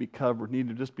wives need to be covered, need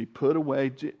to just be put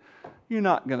away. You're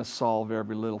not going to solve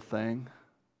every little thing.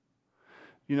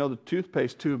 You know, the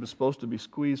toothpaste tube is supposed to be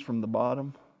squeezed from the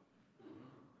bottom.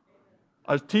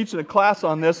 I was teaching a class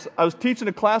on this,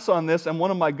 and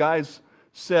one of my guys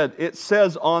said, it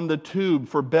says on the tube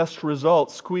for best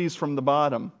results, squeeze from the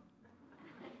bottom.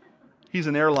 He's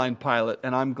an airline pilot,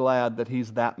 and I'm glad that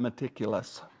he's that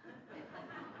meticulous.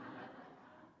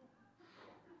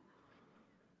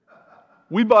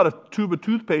 We bought a tube of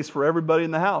toothpaste for everybody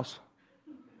in the house.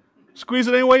 Squeeze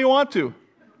it any way you want to.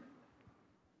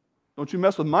 Don't you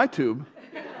mess with my tube.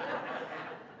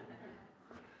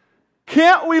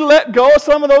 Can't we let go of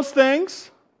some of those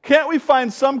things? Can't we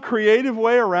find some creative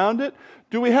way around it?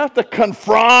 Do we have to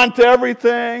confront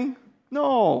everything?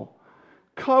 No.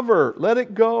 Cover, let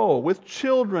it go. With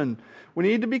children, we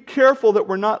need to be careful that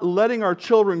we're not letting our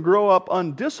children grow up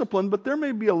undisciplined, but there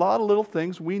may be a lot of little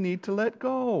things we need to let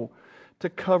go, to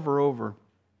cover over.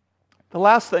 The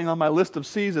last thing on my list of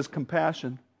C's is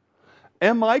compassion.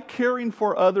 Am I caring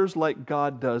for others like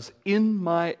God does in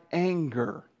my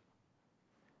anger?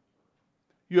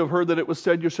 You have heard that it was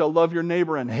said, you shall love your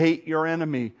neighbor and hate your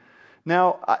enemy.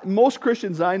 Now, most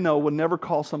Christians I know would never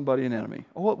call somebody an enemy.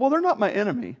 Well, they're not my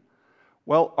enemy.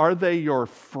 Well, are they your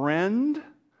friend?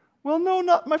 Well, no,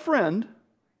 not my friend.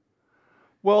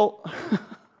 Well,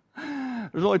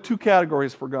 there's only two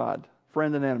categories for God,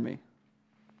 friend and enemy.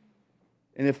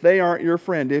 And if they aren't your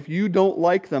friend, if you don't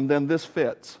like them, then this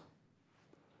fits.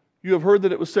 You have heard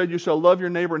that it was said, you shall love your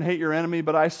neighbor and hate your enemy,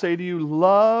 but I say to you,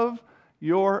 love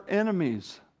your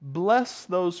enemies. Bless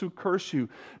those who curse you.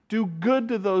 Do good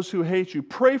to those who hate you.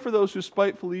 Pray for those who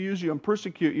spitefully use you and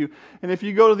persecute you. And if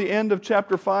you go to the end of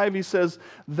chapter 5, he says,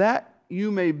 that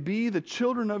you may be the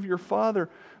children of your Father.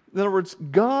 In other words,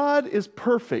 God is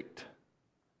perfect.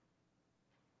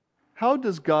 How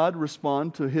does God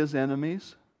respond to his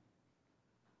enemies?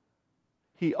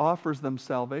 He offers them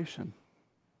salvation.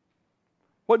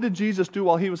 What did Jesus do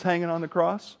while he was hanging on the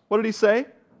cross? What did he say?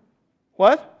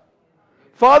 What?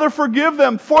 Father, forgive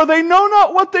them, for they know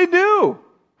not what they do.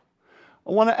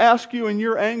 I want to ask you, in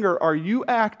your anger, are you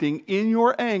acting in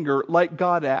your anger like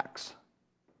God acts?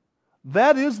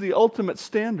 That is the ultimate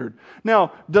standard.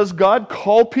 Now, does God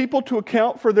call people to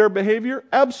account for their behavior?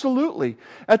 Absolutely.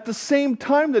 At the same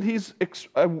time that he's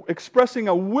expressing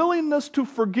a willingness to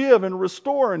forgive and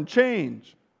restore and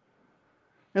change.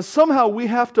 And somehow we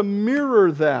have to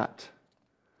mirror that.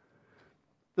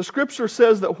 The Scripture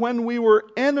says that when we were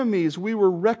enemies, we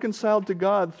were reconciled to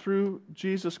God through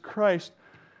Jesus Christ.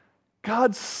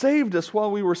 God saved us while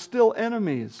we were still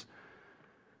enemies.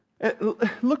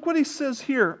 Look what he says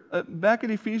here, back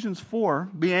at Ephesians 4.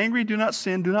 Be angry, do not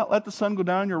sin, do not let the sun go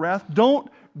down in your wrath.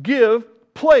 Don't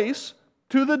give place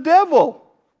to the devil.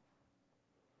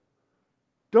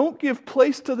 Don't give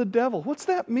place to the devil. What's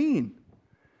that mean?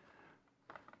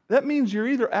 That means you're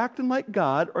either acting like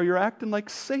God or you're acting like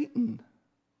Satan.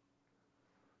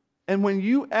 And when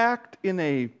you act in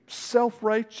a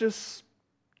self-righteous,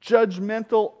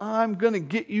 judgmental, I'm going to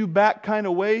get you back kind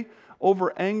of way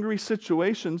over angry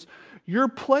situations, you're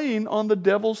playing on the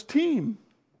devil's team.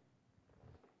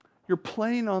 You're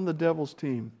playing on the devil's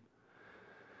team.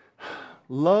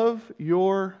 Love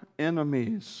your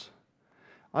enemies.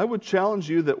 I would challenge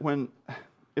you that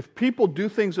if people do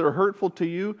things that are hurtful to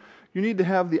you, you need to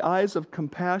have the eyes of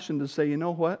compassion to say, you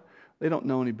know what? They don't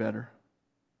know any better.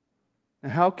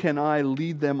 And how can I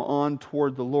lead them on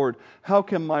toward the Lord? How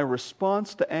can my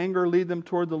response to anger lead them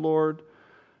toward the Lord?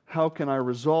 How can I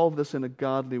resolve this in a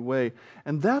godly way?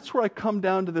 And that's where I come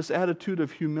down to this attitude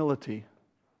of humility.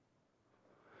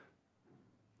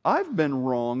 I've been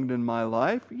wronged in my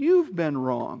life. You've been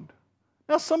wronged.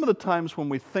 Now, some of the times when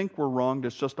we think we're wronged,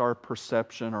 it's just our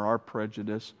perception or our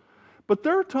prejudice. But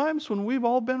there are times when we've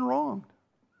all been wronged.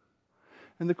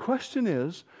 And the question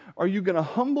is, are you going to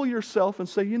humble yourself and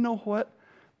say, you know what?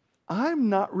 I'm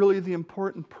not really the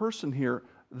important person here.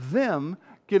 Them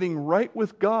getting right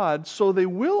with God so they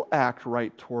will act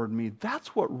right toward me.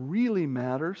 That's what really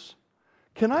matters.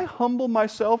 Can I humble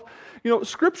myself?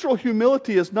 Scriptural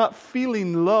humility is not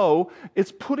feeling low.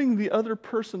 It's putting the other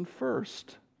person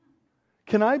first.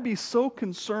 Can I be so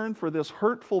concerned for this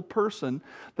hurtful person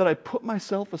that I put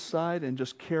myself aside and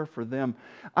just care for them?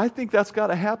 I think that's got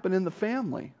to happen in the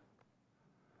family.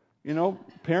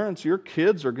 Parents, your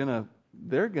kids they're going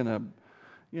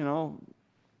to,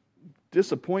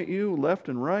 disappoint you left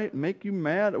and right and make you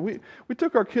mad. We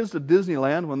took our kids to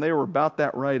Disneyland when they were about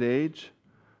that right age.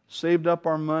 Saved up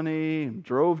our money and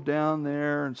drove down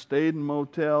there and stayed in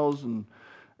motels and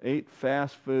ate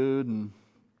fast food. And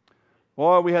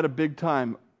boy, we had a big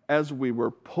time. As we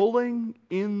were pulling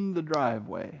in the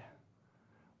driveway,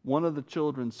 one of the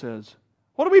children says,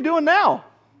 "What are we doing now?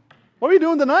 What are we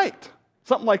doing tonight?"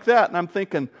 Something like that. And I'm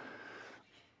thinking,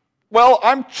 well,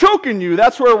 I'm choking you.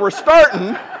 That's where we're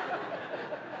starting.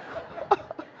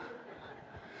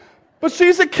 But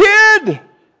she's a kid.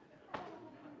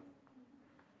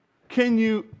 Can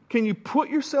you put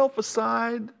yourself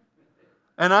aside?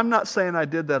 And I'm not saying I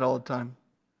did that all the time.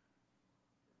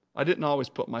 I didn't always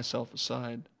put myself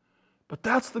aside. But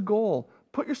that's the goal.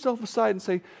 Put yourself aside and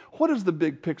say, what is the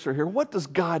big picture here? What does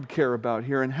God care about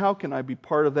here? And how can I be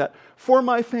part of that for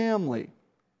my family?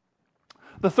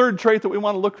 The third trait that we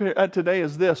want to look at today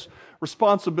is this: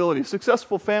 responsibility.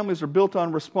 Successful families are built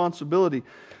on responsibility.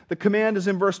 The command is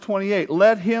in verse 28.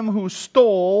 Let him who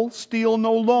stole steal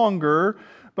no longer,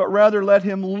 but rather let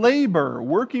him labor,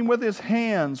 working with his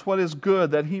hands what is good,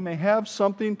 that he may have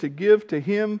something to give to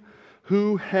him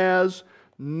who has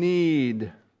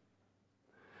need.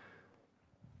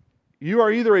 You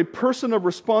are either a person of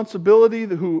responsibility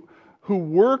who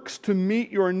works to meet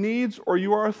your needs, or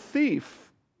you are a thief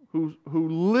who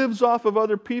lives off of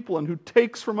other people and who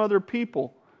takes from other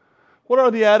people. What are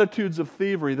the attitudes of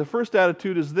thievery? The first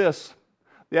attitude is this: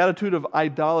 the attitude of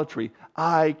idolatry.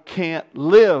 I can't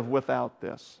live without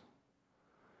this.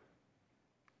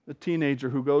 The teenager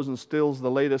who goes and steals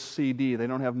the latest CD. They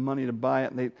don't have money to buy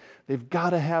it, and they've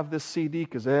got to have this CD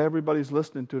because everybody's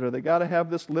listening to it, or they got to have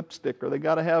this lipstick, or they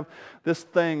got to have this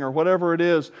thing, or whatever it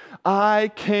is.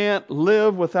 I can't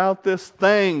live without this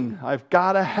thing. I've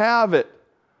got to have it.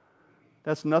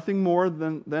 That's nothing more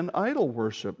than idol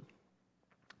worship.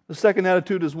 The second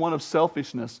attitude is one of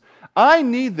selfishness. I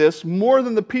need this more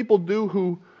than the people do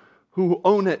who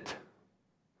own it.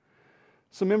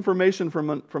 Some information from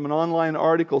an online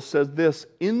article says this: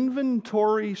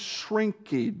 inventory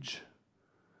shrinkage,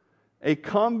 a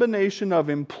combination of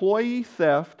employee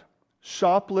theft,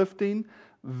 shoplifting,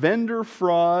 vendor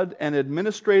fraud, and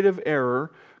administrative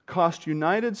error, cost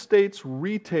United States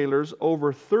retailers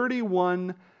over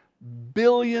 $31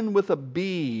 billion with a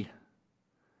B.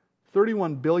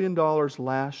 $31 billion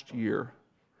last year.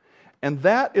 And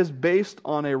that is based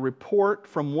on a report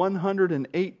from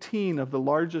 118 of the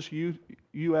largest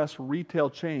U.S. retail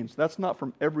chains. That's not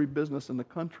from every business in the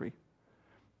country.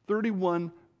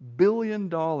 $31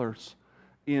 billion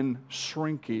in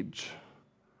shrinkage.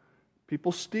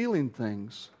 People stealing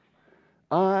things.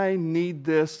 I need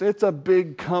this. It's a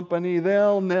big company.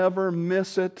 They'll never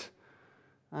miss it.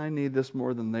 I need this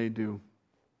more than they do.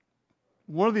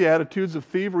 One of the attitudes of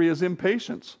thievery is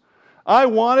impatience. I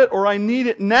want it, or I need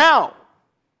it now.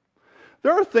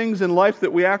 There are things in life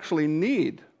that we actually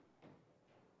need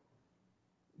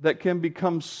that can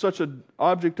become such an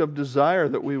object of desire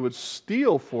that we would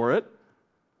steal for it.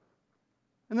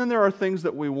 And then there are things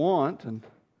that we want.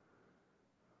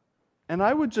 And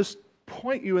I would just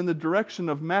point you in the direction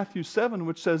of Matthew 7,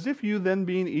 which says, if you then,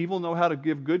 being evil, know how to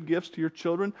give good gifts to your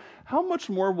children, how much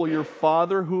more will your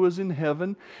Father who is in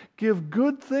heaven give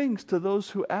good things to those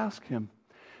who ask Him?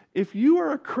 If you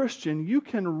are a Christian, you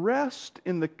can rest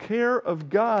in the care of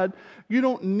God. You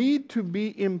don't need to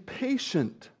be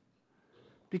impatient,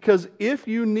 because if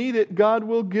you need it, God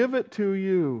will give it to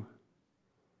you.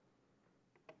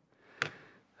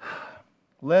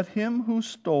 Let him who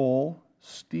stole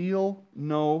steal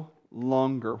no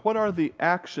longer. What are the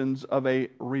actions of a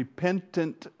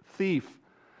repentant thief?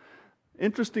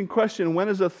 Interesting question. When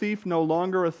is a thief no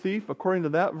longer a thief? According to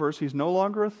that verse, he's no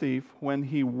longer a thief when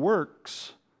he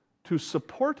works to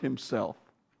support himself.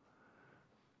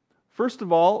 First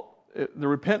of all, the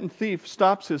repentant thief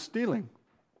stops his stealing.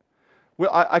 Well,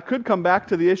 I could come back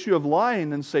to the issue of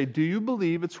lying and say, do you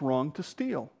believe it's wrong to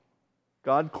steal?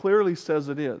 God clearly says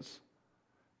it is.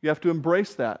 You have to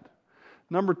embrace that.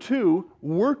 Number two,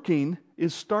 working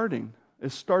is started.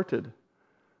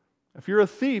 If you're a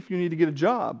thief, you need to get a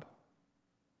job.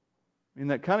 I mean,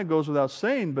 that kind of goes without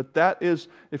saying, but that is,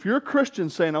 if you're a Christian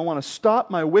saying, I want to stop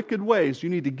my wicked ways, you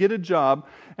need to get a job,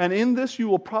 and in this you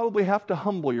will probably have to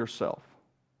humble yourself,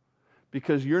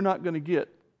 because you're not going to get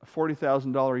a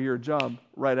 $40,000 a year job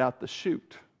right out the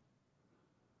chute.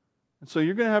 And so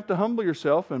you're going to have to humble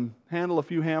yourself and handle a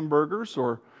few hamburgers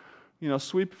or,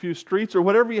 sweep a few streets or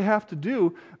whatever you have to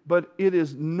do, but it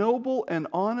is noble and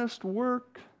honest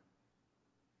work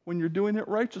when you're doing it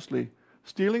righteously.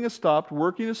 Stealing is stopped,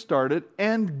 working is started,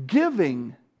 and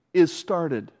giving is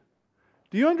started.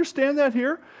 Do you understand that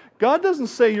here? God doesn't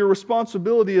say your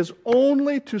responsibility is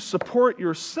only to support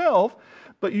yourself,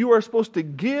 but you are supposed to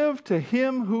give to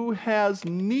him who has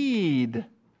need.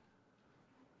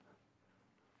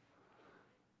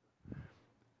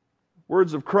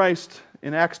 Words of Christ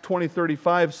in Acts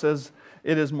 20:35 says,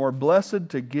 it is more blessed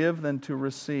to give than to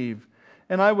receive.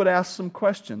 And I would ask some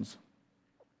questions.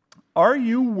 Are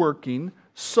you working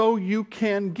so you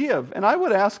can give? And I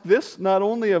would ask this not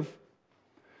only of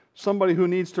somebody who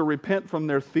needs to repent from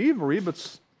their thievery,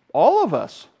 but all of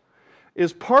us.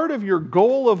 Is part of your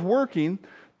goal of working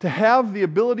to have the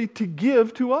ability to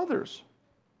give to others?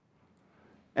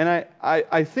 And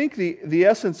I think the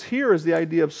essence here is the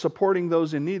idea of supporting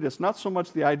those in need. It's not so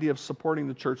much the idea of supporting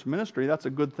the church ministry. That's a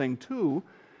good thing too.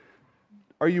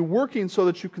 Are you working so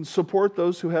that you can support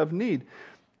those who have need?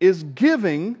 Is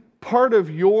giving part of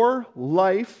your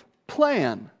life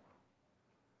plan?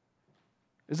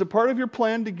 Is it part of your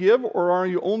plan to give, or are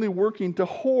you only working to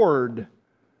hoard?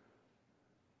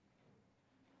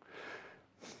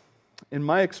 In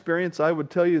my experience, I would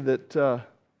tell you that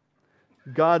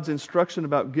God's instruction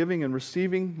about giving and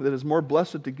receiving, that is more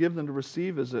blessed to give than to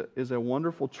receive, is a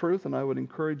wonderful truth, and I would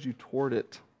encourage you toward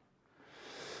it.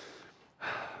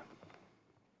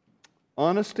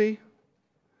 Honesty,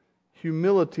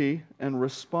 humility, and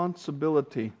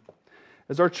responsibility.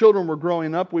 As our children were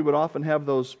growing up, we would often have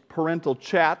those parental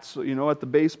chats, at the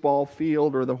baseball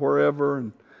field or the wherever,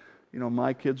 and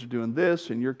my kids are doing this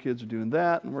and your kids are doing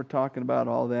that, and we're talking about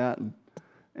all that.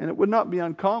 And it would not be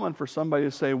uncommon for somebody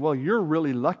to say, well, you're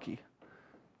really lucky.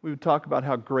 We would talk about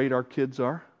how great our kids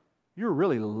are. You're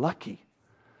really lucky.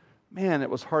 Man, it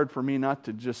was hard for me not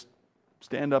to just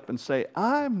stand up and say,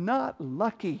 I'm not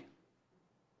lucky.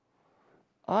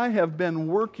 I have been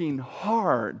working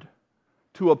hard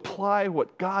to apply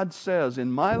what God says in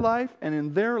my life and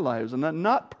in their lives. And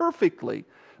not perfectly,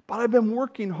 but I've been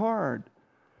working hard.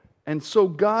 And so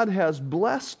God has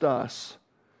blessed us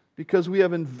because we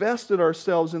have invested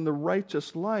ourselves in the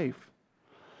righteous life.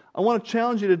 I want to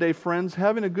challenge you today, friends.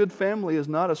 Having a good family is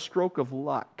not a stroke of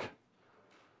luck.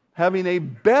 Having a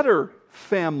better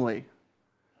family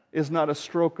is not a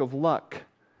stroke of luck.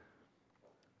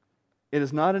 It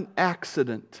is not an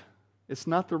accident. It's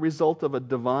not the result of a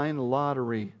divine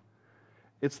lottery.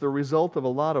 It's the result of a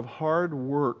lot of hard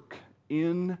work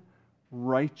in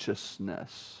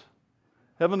righteousness.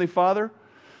 Heavenly Father,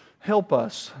 help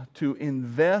us to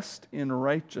invest in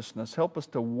righteousness. Help us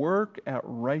to work at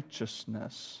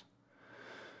righteousness.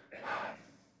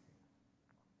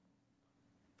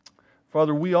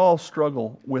 Father, we all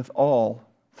struggle with all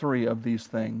three of these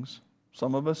things.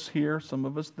 Some of us here, some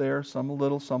of us there, some a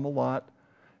little, some a lot.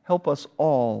 Help us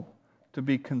all to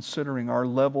be considering our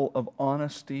level of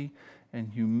honesty and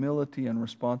humility and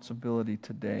responsibility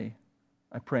today.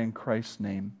 I pray in Christ's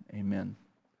name, amen.